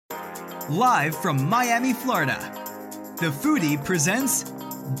Live from Miami, Florida, The Foodie presents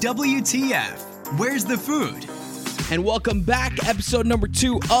WTF, Where's the Food? And welcome back, episode number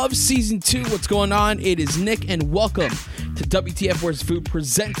 2 of season 2. What's going on? It is Nick, and welcome to WTF Where's the Food,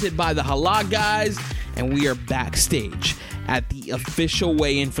 presented by the Halal Guys. And we are backstage at the official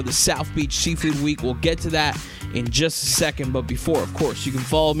weigh-in for the South Beach Seafood Week. We'll get to that in just a second, but before, of course, you can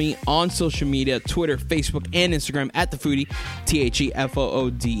follow me on social media, Twitter, Facebook, and Instagram at The Foodie,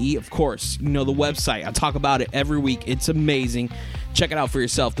 TheFoode. Of course, you know the website. I talk about it every week. It's amazing. Check it out for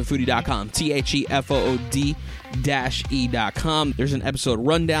yourself, thefoodie.com, TheFoode-E.com. There's an episode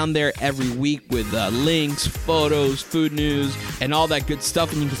rundown there every week with links, photos, food news, and all that good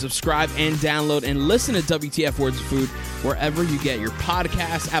stuff. And you can subscribe and download and listen to WTF Words of Food wherever you get your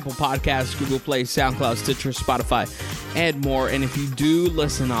podcasts, Apple Podcasts, Google Play, SoundCloud, Stitcher, Spotify, and more. And if you do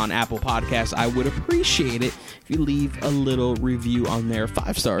listen on Apple Podcasts, I would appreciate it if you leave a little review on there.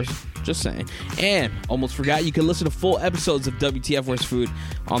 5 stars. Just saying. And almost forgot, you can listen to full episodes of WTF Where's Food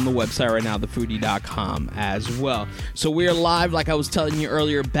on the website right now, thefoodie.com as well. So we're live, like I was telling you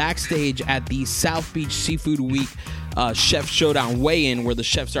earlier, backstage at the South Beach Seafood Week Chef Showdown weigh-in, where the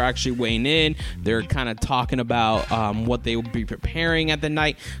chefs are actually weighing in. They're kind of talking about what they will be preparing at the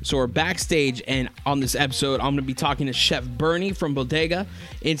night. So we're backstage, and on this episode, I'm going to be talking to Chef Bernie from Bodega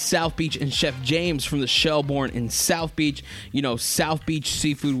in South Beach and Chef James from the Shelbourne in South Beach. You know, South Beach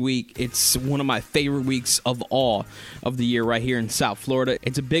Seafood Week, it's one of my favorite weeks of all of the year right here in South Florida.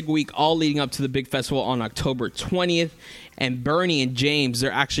 It's a big week, all leading up to the big festival on October 20th. And Bernie and James,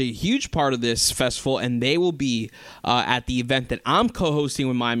 they're actually a huge part of this festival, and they will be at the event that I'm co-hosting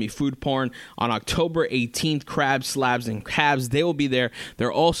with Miami Food Porn on October 18th, Crabs, Slabs, and Cabs. They will be there.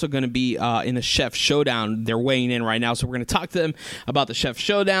 They're also going to be in the Chef Showdown. They're weighing in right now, so we're going to talk to them about the Chef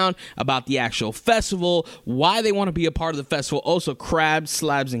Showdown, about the actual festival, why they want to be a part of the festival. Also, Crabs,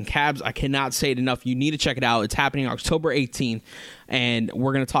 Slabs, and Cabs. I cannot say it enough. You need to check it out. It's happening October 18th. And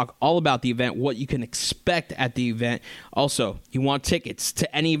we're going to talk all about the event, what you can expect at the event. Also, you want tickets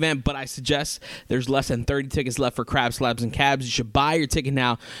to any event, but I suggest there's less than 30 tickets left for Crabs, Slabs, and Cabs. You should buy your ticket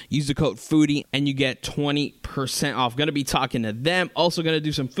now. Use the code FOODIE, and you get 20% off. Going to be talking to them. Also going to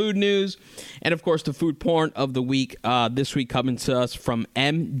do some food news. And, of course, the food porn of the week. This week coming to us from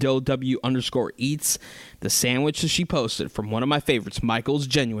MW_eats. The sandwich that she posted from one of my favorites, Michael's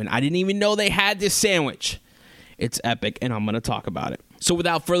Genuine. I didn't even know they had this sandwich. It's epic, and I'm going to talk about it. So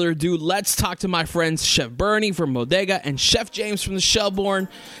without further ado, let's talk to my friends Chef Bernie from Bodega and Chef James from the Shelbourne,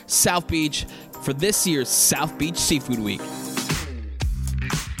 South Beach, for this year's South Beach Seafood Week.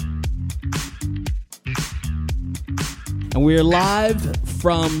 And we're live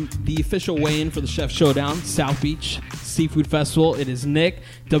from the official weigh-in for the Chef Showdown, South Beach Seafood Festival. It is Nick,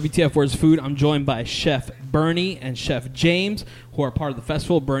 WTF Where's Food. I'm joined by Chef Bernie and Chef James, who are part of the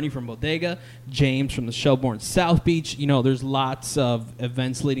festival. Bernie from Bodega, James from the Shelbourne, South Beach. You know, there's lots of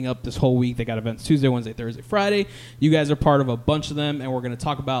events leading up this whole week. They got events Tuesday, Wednesday, Thursday, Friday. You guys are part of a bunch of them, and we're going to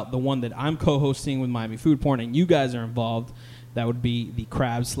talk about the one that I'm co-hosting with Miami Food Porn, and you guys are involved. That would be the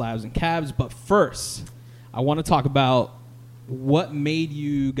Crabs, Slabs, and Cabs. But first, I want to talk about what made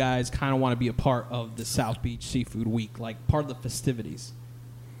you guys kind of want to be a part of the South Beach Seafood Week, like part of the festivities.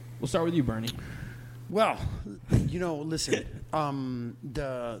 We'll start with you, Bernie. Well, you know, listen,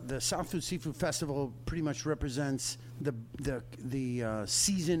 the South Beach Seafood Festival pretty much represents the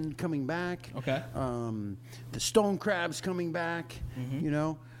season coming back. Okay. The stone crabs coming back. Mm-hmm. You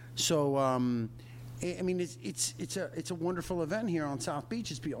know, so I mean, it's a wonderful event here on South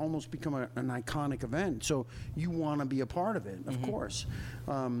Beach. It's almost become an iconic event. So you want to be a part of it, of course.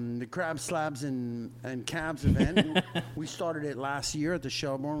 The Crab, Slabs, and Cabs event, we started it last year at the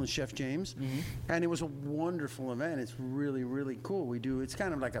Shelbourne with Chef James, and it was a wonderful event. It's really, really cool. It's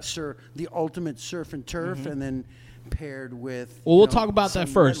kind of like the ultimate surf and turf, and then paired with. Well, we'll talk about that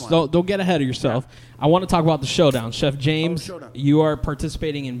first. Don't get ahead of yourself. Yeah. I want to talk about the Showdown. Chef James, you are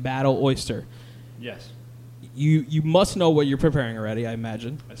participating in Battle Oyster. Yes. You must know what you're preparing already, I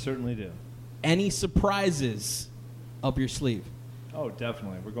imagine. I certainly do. Any surprises up your sleeve? Oh,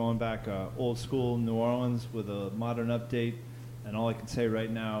 definitely. We're going back old school New Orleans with a modern update. And all I can say right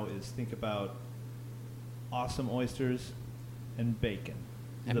now is think about awesome oysters and bacon.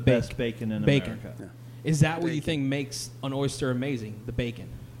 And the best bacon in America. Yeah. Is that what you think makes an oyster amazing, the bacon?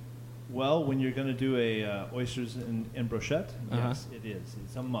 Well, when you're going to do oysters in brochette, yes, it is.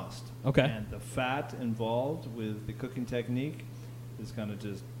 It's a must. Okay. And the fat involved with the cooking technique is going to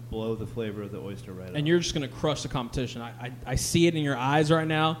just blow the flavor of the oyster right out. And you're just going to crush the competition. I see it in your eyes right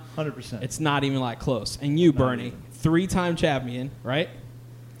now. 100%. It's not even like close. And you, Bernie, 3-time champion, right?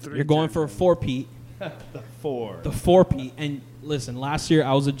 You're going for a 4-peat. The 4. The 4-peat. And listen, last year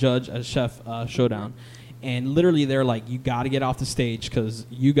I was a judge at Chef Showdown, and literally they're like, you got to get off the stage because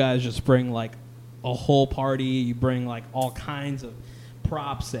you guys just bring like a whole party. You bring like all kinds of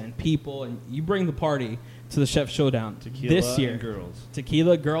props and people, and you bring the party to the Chef Showdown Tequila this year. and girls.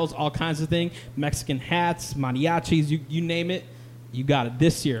 Tequila, girls, all kinds of things. Mexican hats, mariachis, you name it, you got it.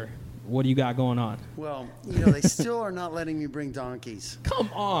 This year, what do you got going on? Well, they still are not letting me bring donkeys. Come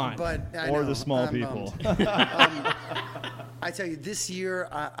on. But I Or know, the small I'm people. I tell you, this year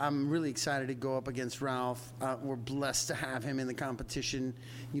I'm really excited to go up against Ralph. We're blessed to have him in the competition.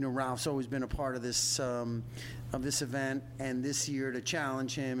 Ralph's always been a part of this event, and this year to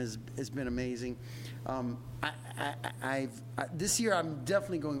challenge him has been amazing. This year I'm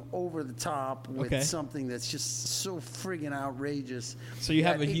definitely going over the top with something that's just so friggin' outrageous. So you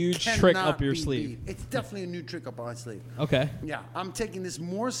have that a it huge trick cannot up your be sleeve. beat. It's definitely a new trick up my sleeve. Okay. Yeah, I'm taking this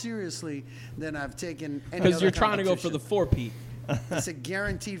more seriously than I've taken any Because other you're trying to go for the competition. 4-peat. It's a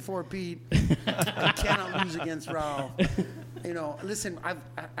guaranteed 4-peat. I cannot lose against Ralph. Listen,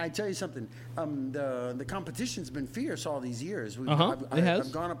 I tell you something. The competition's been fierce all these years. It has.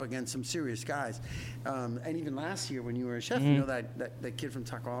 I've gone up against some serious guys, and even last year when you were a chef, that kid from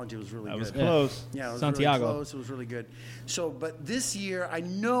Tacoology was really good. That was close. Yeah, it was Santiago. really close. It was really good. So, but this year, I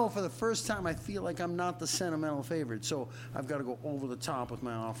know for the first time, I feel like I'm not the sentimental favorite. So I've got to go over the top with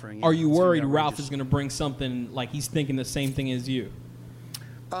my offering. Are you It's gonna be worried Ralph outrageous. is going to bring something like he's thinking the same thing as you?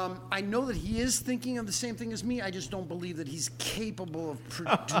 I know that he is thinking of the same thing as me. I just don't believe that he's capable of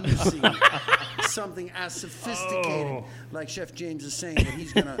producing something as sophisticated, like Chef James is saying,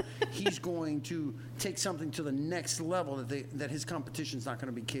 that he's going to take something to the next level that his competition's not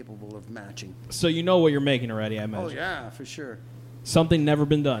going to be capable of matching. So you know what you're making already, I imagine. Oh yeah, for sure. Something never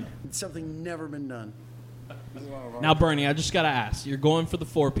been done. It's something never been done. Now, Bernie, I just got to ask. You're going for the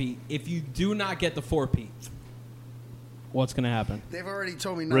 4-peat. If you do not get the 4-peat, what's going to happen? They've already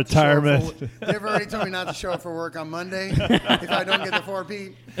told me not Retirement. To show up they've already told me not to show up for work on Monday if I don't get the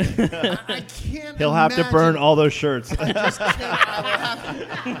 4-peat. I can't. He'll have to burn all those shirts. I just can't. I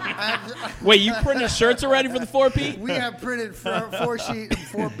will have Wait, you printed shirts already for the 4-peat? We have printed 4-sheet and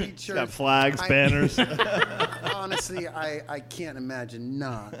 4-peat shirts. Got flags, banners. Honestly, I can't imagine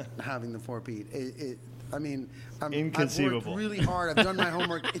not having the 4-peat. Inconceivable. I've worked really hard. I've done my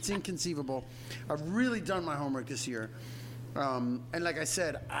homework. It's inconceivable. I've really done my homework this year. And like I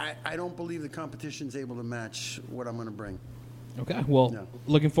said, I don't believe the competition's able to match what I'm going to bring. Okay, well, No.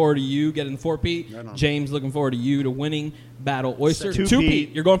 looking forward to you getting the 4-peat. Right on. James, looking forward to you to winning Battle Oyster. 2-peat.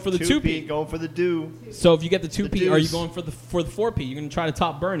 2-peat. You're going for the 2-peat. 2-peat. Going for the do. So if you get the 2-peat, are you deuce. going for the 4-peat? You're going to try to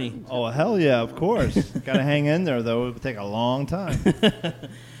top Bernie. Oh, hell yeah, of course. Got to hang in there, though. It would take a long time.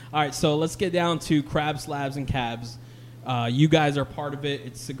 All right, so let's get down to Crab Slabs and Cabs. You guys are part of it.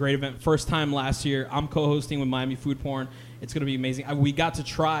 It's a great event. First time last year. I'm co-hosting with Miami Food Porn. It's going to be amazing. We got to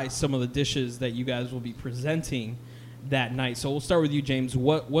try some of the dishes that you guys will be presenting that night. So we'll start with you, James.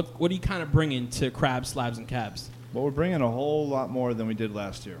 What do you kind of bring into Crab Slabs and Cabs? Well, we're bringing a whole lot more than we did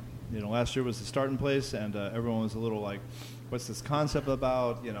last year. Last year was the starting place, and everyone was a little like, what's this concept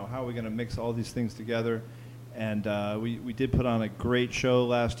about? How are we going to mix all these things together? And we did put on a great show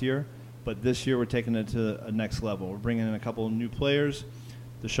last year, but this year we're taking it to a next level. We're bringing in a couple of new players.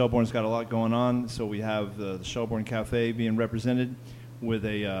 The Shelbourne's got a lot going on, so we have the Shelbourne Cafe being represented with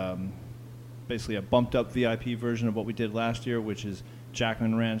a basically a bumped-up VIP version of what we did last year, which is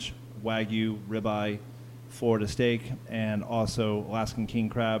Jackman Ranch, Wagyu, ribeye, Florida steak, and also Alaskan king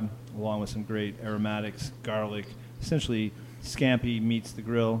crab, along with some great aromatics, garlic. Essentially, scampi meets the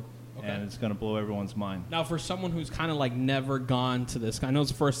grill. Okay. And it's going to blow everyone's mind. Now, for someone who's kind of like never gone to this, I know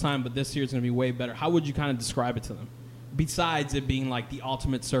it's the first time, but this year is going to be way better. How would you kind of describe it to them? Besides it being like the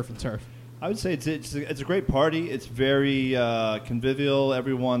ultimate surf and turf. I would say it's a great party. It's very convivial.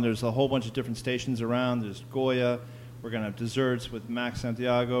 There's a whole bunch of different stations around. There's Goya. We're going to have desserts with Max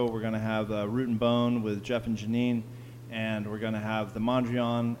Santiago. We're going to have Root and Bone with Jeff and Janine. And we're going to have the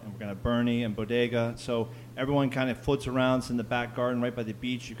Mondrian, and we're going to have Bernie and Bodega. So everyone kind of floats around. It's in the back garden right by the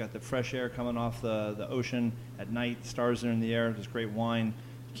beach. You've got the fresh air coming off the ocean at night. Stars are in the air. There's great wine.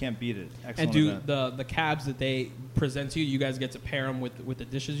 You can't beat it. Excellent And do event. the cabs that they present to you, you guys get to pair them with the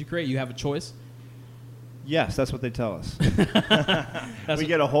dishes you create? You have a choice? Yes, that's what they tell us. That's We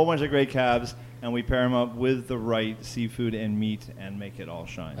get a whole bunch of great cabs, and we pair them up with the right seafood and meat and make it all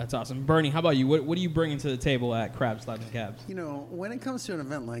shine. That's awesome. Bernie, how about you? What are you bringing to the table at Crab Slabs and Cabs? When it comes to an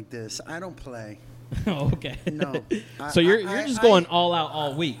event like this, I don't play. Oh, okay. No. So you're just going all out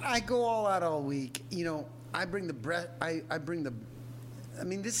all week. I go all out all week. I bring the breath. I bring the. I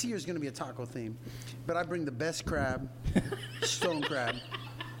mean, this year is going to be a taco theme, but I bring the best crab, stone crab.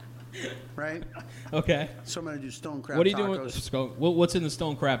 right? Okay. So I'm going to do stone crab What are you tacos. doing with what's in the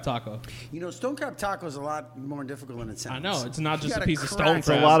stone crab taco? Stone crab taco is a lot more difficult than it sounds. I know. It's not You just a gotta piece of crack stone It's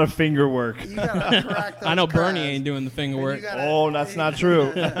a crab. lot of finger work. You gotta crack those I know Bernie crabs. ain't doing the finger And work. you gotta- Oh, that's not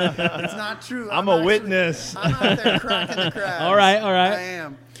true. It's not true. I'm a witness. I'm out there cracking the crabs. All right. I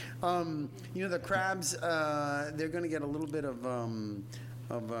am. The crabs, they're going to get a little bit of a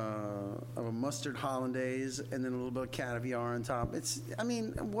mustard hollandaise and then a little bit of caviar on top.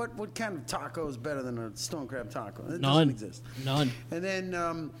 What kind of taco is better than a stone crab taco? It doesn't exist. None. And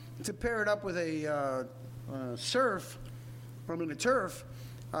then to pair it up with a turf,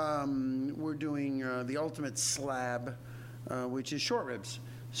 we're doing the ultimate slab, which is short ribs.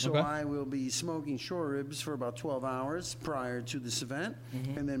 So Okay. I will be smoking short ribs for about 12 hours prior to this event,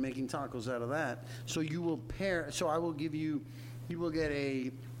 and then making tacos out of that. So you will I will give you will get a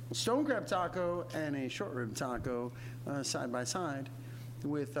stone crab taco and a short rib taco side by side,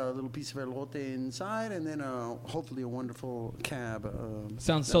 with a little piece of elote inside, and then hopefully a wonderful cab.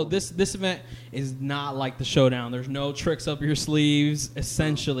 Sounds so. This event is not like the showdown. There's no tricks up your sleeves.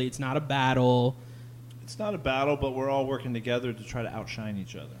 Essentially, it's not a battle. It's not a battle, but we're all working together to try to outshine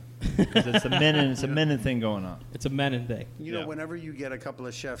each other. 'Cause it's a men thing going on. It's a men thing. Yeah. Whenever you get a couple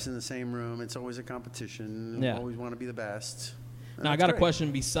of chefs in the same room, it's always a competition. Yeah. You always want to be the best. And Now I that's got a great.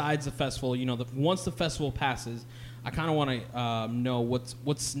 question. Besides the festival, once the festival passes, I kind of want to know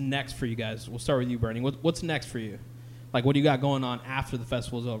what's next for you guys. We'll start with you, Bernie. What's next for you? Like, what do you got going on after the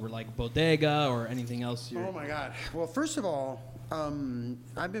festival's over? Like bodega or anything else? Oh my God! Well, first of all,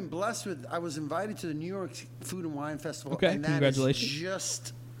 I've been blessed with. I was invited to the New York Food and Wine Festival. Okay, and that congratulations. is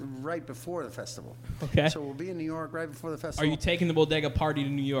just right before the festival. Okay. So we'll be in New York right before the Are festival. you taking the bodega party to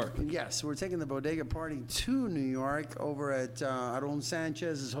New York? Yes, we're taking the bodega party to New York over at Aaron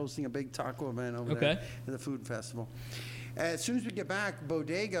Sanchez is hosting a big taco event over there at the food festival. As soon as we get back,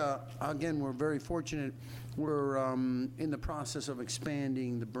 bodega, again, we're very fortunate. We're in the process of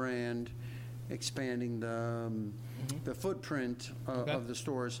expanding the brand, expanding the footprint of the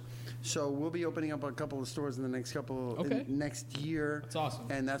stores. So we'll be opening up a couple of stores in the next next year. That's awesome.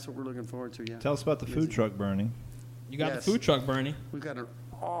 And that's what we're looking forward to. Yeah. Tell us about the food truck, Bernie. You got Yes. the food truck, Bernie. We've got an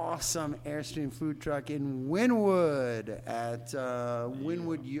awesome Airstream food truck in Wynwood at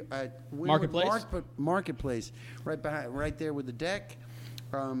Marketplace? Marketplace, right there with the deck.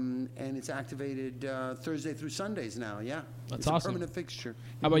 And it's activated Thursday through Sundays now. Yeah, That's it's awesome. a permanent fixture.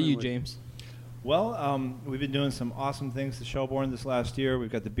 How in about you, Wynwood. James? Well, we've been doing some awesome things to Shelbourne this last year.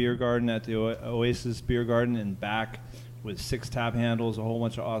 We've got the beer garden at the Oasis Beer Garden and back with 6 tap handles, a whole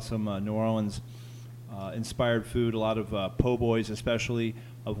bunch of awesome New Orleans inspired food, a lot of po' boys especially,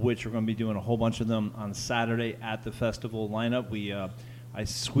 of which we're going to be doing a whole bunch of them on Saturday at the festival lineup. I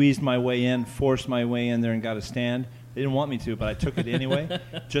squeezed my way in, forced my way in there and got a stand. They didn't want me to, but I took it anyway,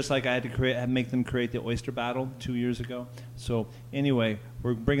 just like I had to make them create the oyster battle 2 years ago. So anyway,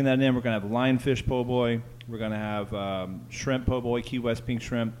 we're bringing that in. We're going to have lionfish po' boy. We're going to have shrimp po' boy, Key West pink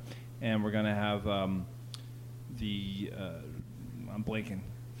shrimp. And we're going to have I'm blanking,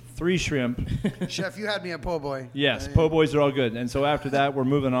 3 shrimp. Chef, you had me at po' boy. Yes, po' boys are all good. And so after that, we're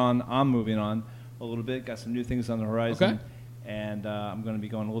moving on. I'm moving on a little bit. Got some new things on the horizon. Okay. And I'm going to be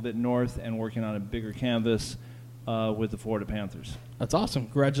going a little bit north and working on a bigger canvas with the Florida Panthers. That's awesome.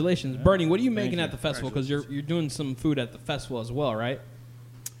 Congratulations. Bernie, what are you making you. at the festival? Because you're doing some food at the festival as well, right?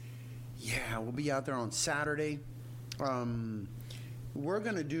 Yeah, we'll be out there on Saturday. We're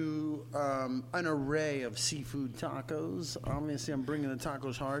going to do an array of seafood tacos. Obviously, I'm bringing the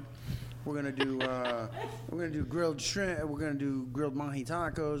tacos hard. We're going to do grilled shrimp. We're going to do grilled mahi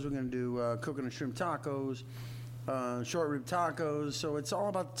tacos. We're going to do coconut shrimp tacos, short rib tacos. So it's all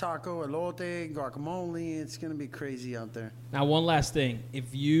about the taco, elote, guacamole. It's going to be crazy out there. Now, one last thing.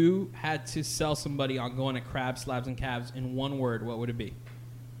 If you had to sell somebody on going to Crab Slabs and Cabs in one word, what would it be?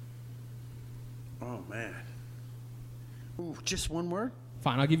 Oh, man. Ooh, just one word?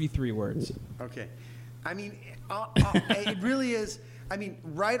 Fine, I'll give you 3 words. Okay. I mean, it really is. I mean,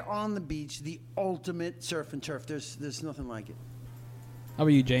 right on the beach, the ultimate surf and turf. There's nothing like it. How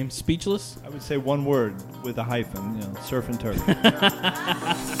about you, James? Speechless? I would say one word with a hyphen, surf and turf.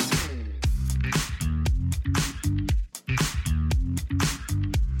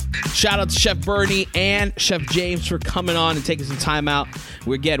 Shout out to Chef Bernie and Chef James for coming on and taking some time out.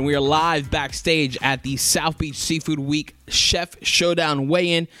 We are live backstage at the South Beach Seafood Week Chef Showdown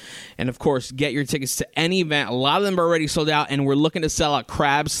weigh-in. And, of course, get your tickets to any event. A lot of them are already sold out, and we're looking to sell out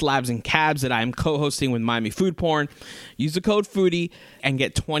Crabs, Slabs, and Cabs that I am co-hosting with Miami Food Porn. Use the code FOODIE and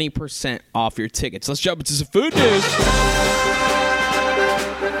get 20% off your tickets. Let's jump into some food news.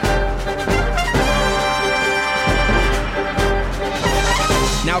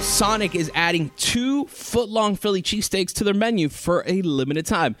 Now, Sonic is adding 2 foot-long Philly cheesesteaks to their menu for a limited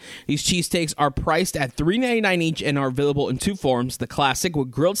time. These cheesesteaks are priced at $3.99 each and are available in 2 forms: the classic with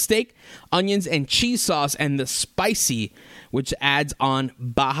grilled steak, onions, and cheese sauce, and the spicy, which adds on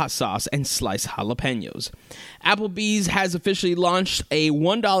Baja sauce and sliced jalapenos. Applebee's has officially launched a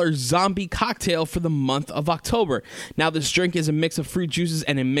 $1 zombie cocktail for the month of October. Now, this drink is a mix of fruit juices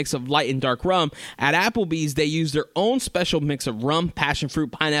and a mix of light and dark rum. At Applebee's, they use their own special mix of rum, passion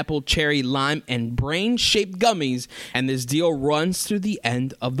fruit, pineapple, cherry, lime, and brain-shaped gummies, and this deal runs through the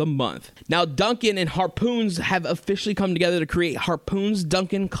end of the month. Now, Dunkin' and Harpoons have officially come together to create Harpoons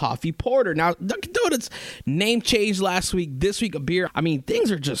Dunkin' Coffee Porter. Now, Dunkin' Donuts name changed last week. This week, a beer. I mean, things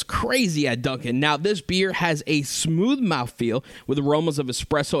are just crazy at Dunkin'. Now, this beer has a smooth mouthfeel with aromas of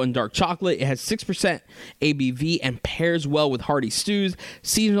espresso and dark chocolate. It has 6% ABV and pairs well with hearty stews,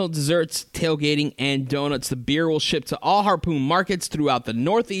 seasonal desserts, tailgating, and donuts. The beer will ship to all Harpoon markets throughout the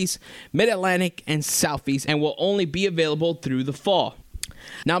Northeast, Mid-Atlantic, and Southeast, and will only be available through the fall.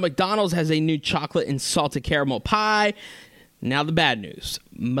 Now, McDonald's has a new chocolate and salted caramel pie. Now, the bad news.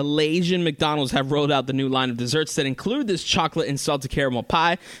 Malaysian McDonald's have rolled out the new line of desserts that include this chocolate and salted caramel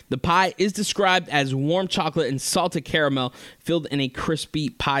pie. The pie is described as warm chocolate and salted caramel filled in a crispy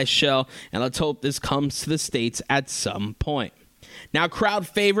pie shell, and let's hope this comes to the States at some point. Now, crowd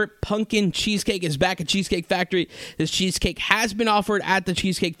favorite pumpkin cheesecake is back at Cheesecake Factory. This cheesecake has been offered at the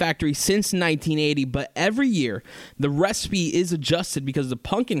Cheesecake Factory since 1980, but every year the recipe is adjusted because the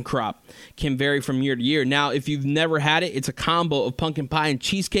pumpkin crop can vary from year to year. Now, if you've never had it, it's a combo of pumpkin pie and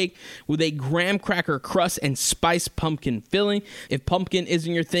cheesecake with a graham cracker crust and spiced pumpkin filling. If pumpkin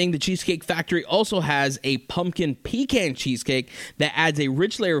isn't your thing, the Cheesecake Factory also has a pumpkin pecan cheesecake that adds a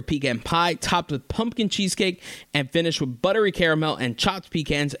rich layer of pecan pie topped with pumpkin cheesecake and finished with buttery caramel and chopped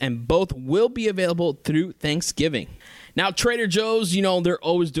pecans, and both will be available through Thanksgiving. Now, Trader Joe's, they're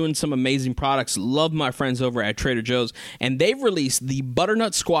always doing some amazing products. Love my friends over at Trader Joe's, and they've released the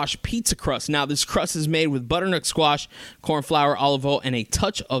butternut squash pizza crust. Now, this crust is made with butternut squash, corn flour, olive oil, and a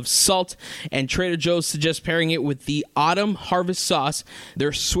touch of salt, and Trader Joe's suggests pairing it with the Autumn Harvest sauce,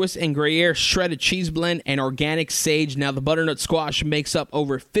 their Swiss and Gruyere shredded cheese blend, and organic sage. Now, the butternut squash makes up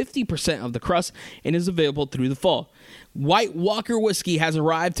over 50% of the crust and is available through the fall. White Walker Whiskey has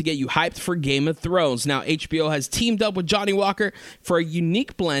arrived to get you hyped for Game of Thrones. Now, HBO has teamed up with Johnny Walker for a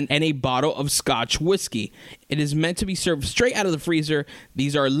unique blend and a bottle of Scotch whiskey. It is meant to be served straight out of the freezer.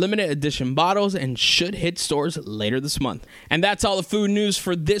 These are limited edition bottles and should hit stores later this month. And that's all the food news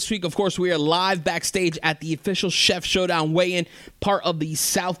for this week. Of course, we are live backstage at the official Chef Showdown weigh-in, part of the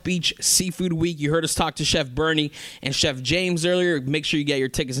South Beach Seafood Week. You heard us talk to Chef Bernie and Chef James earlier. Make sure you get your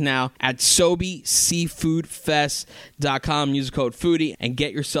tickets now at SobeSeafoodFest.com. Use the code FOODIE and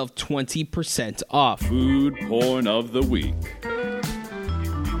get yourself 20% off. Food porn of the week.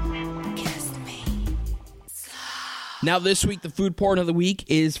 Now, this week, the food porn of the week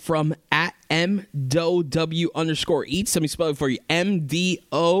is from at MDOW_eats. Let me spell it for you.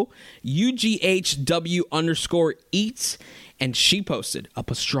 MDOUGHW_eats. And she posted a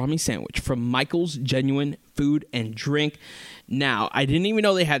pastrami sandwich from Michael's Genuine Food and Drink. Now, I didn't even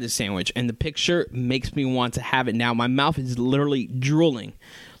know they had this sandwich, and the picture makes me want to have it now. My mouth is literally drooling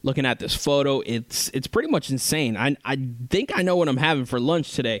looking at this photo. It's pretty much insane. I think I know what I'm having for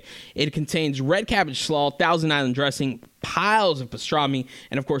lunch today. It contains red cabbage slaw, Thousand Island dressing, piles of pastrami,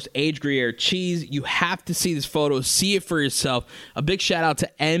 and of course aged Gruyere cheese. You have to see this photo, see it for yourself. A big shout out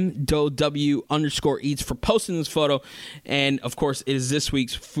to MDOW_eats for posting this photo, and of course it is this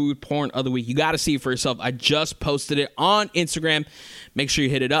week's food porn of the week. You got to see it for yourself. I just posted it on Instagram. Make sure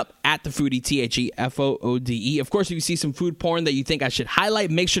you hit it up at the Foodie, TheFoode. Of course, if you see some food porn that you think I should highlight,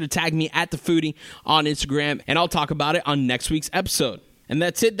 make sure to tag me at the Foodie on Instagram, and I'll talk about it on next week's episode. And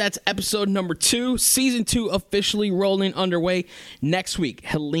that's it. That's episode number 2. Season 2 officially rolling underway next week.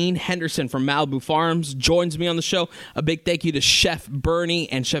 Helene Henderson from Malibu Farms joins me on the show. A big thank you to Chef Bernie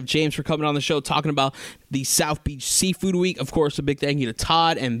and Chef James for coming on the show talking about the South Beach Seafood Week. Of course, a big thank you to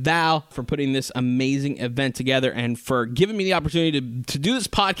Todd and Val for putting this amazing event together and for giving me the opportunity to do this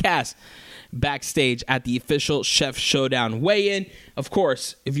podcast backstage at the official Chef Showdown weigh-in. Of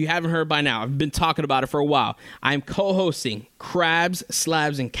course, if you haven't heard by now, I've been talking about it for a while. I'm co-hosting Crabs,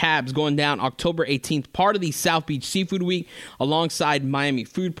 Slabs, and Cabs going down October 18th, part of the South Beach Seafood Week, alongside Miami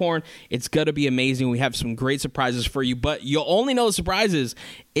Food Porn. It's going to be amazing. We have some great surprises for you, but you'll only know the surprises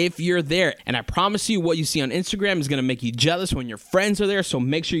if you're there. And I promise you, what you see on Instagram is going to make you jealous when your friends are there, so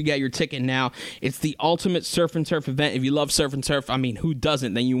make sure you get your ticket now. It's the ultimate surf and turf event. If you love surf and turf, I mean, who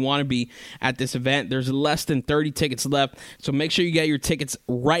doesn't? Then you want to be at this event. There's less than 30 tickets left, so make sure you get your tickets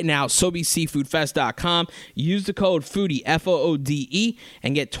right now. SoBeSeafoodFest.com. Use the code FOODIE, FOODE,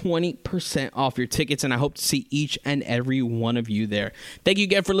 and get 20% off your tickets, and I hope to see each and every one of you there. Thank you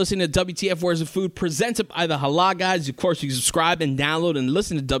again for listening to WTF Where's the Food, presented by the Halal Guys. Of course, you can subscribe and download and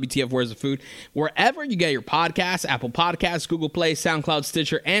listen to WTF Where's the Food wherever you get your podcasts, Apple Podcasts, Google Play, SoundCloud,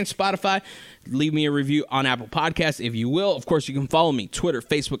 Stitcher, and Spotify. Leave me a review on Apple Podcasts if you will. Of course, you can follow me, Twitter,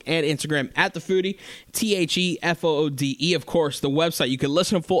 Facebook, and Instagram at The Foodie, TheFoode. Of course, the website. You can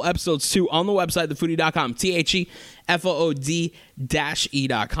listen to full episodes too on the website, thefoodie.com,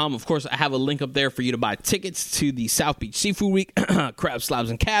 TheFoode-E.com. Of course, I have a link up there for you to buy tickets to the South Beach Seafood Week, Crab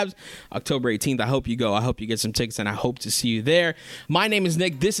Slabs and Cabs, October 18th. I hope you go. I hope you get some tickets, and I hope to see you there. My name is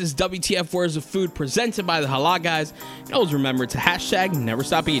Nick. This is WTF Where's the Food, presented by the Halal Guys. And always remember to hashtag never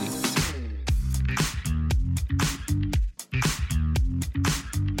stop eating.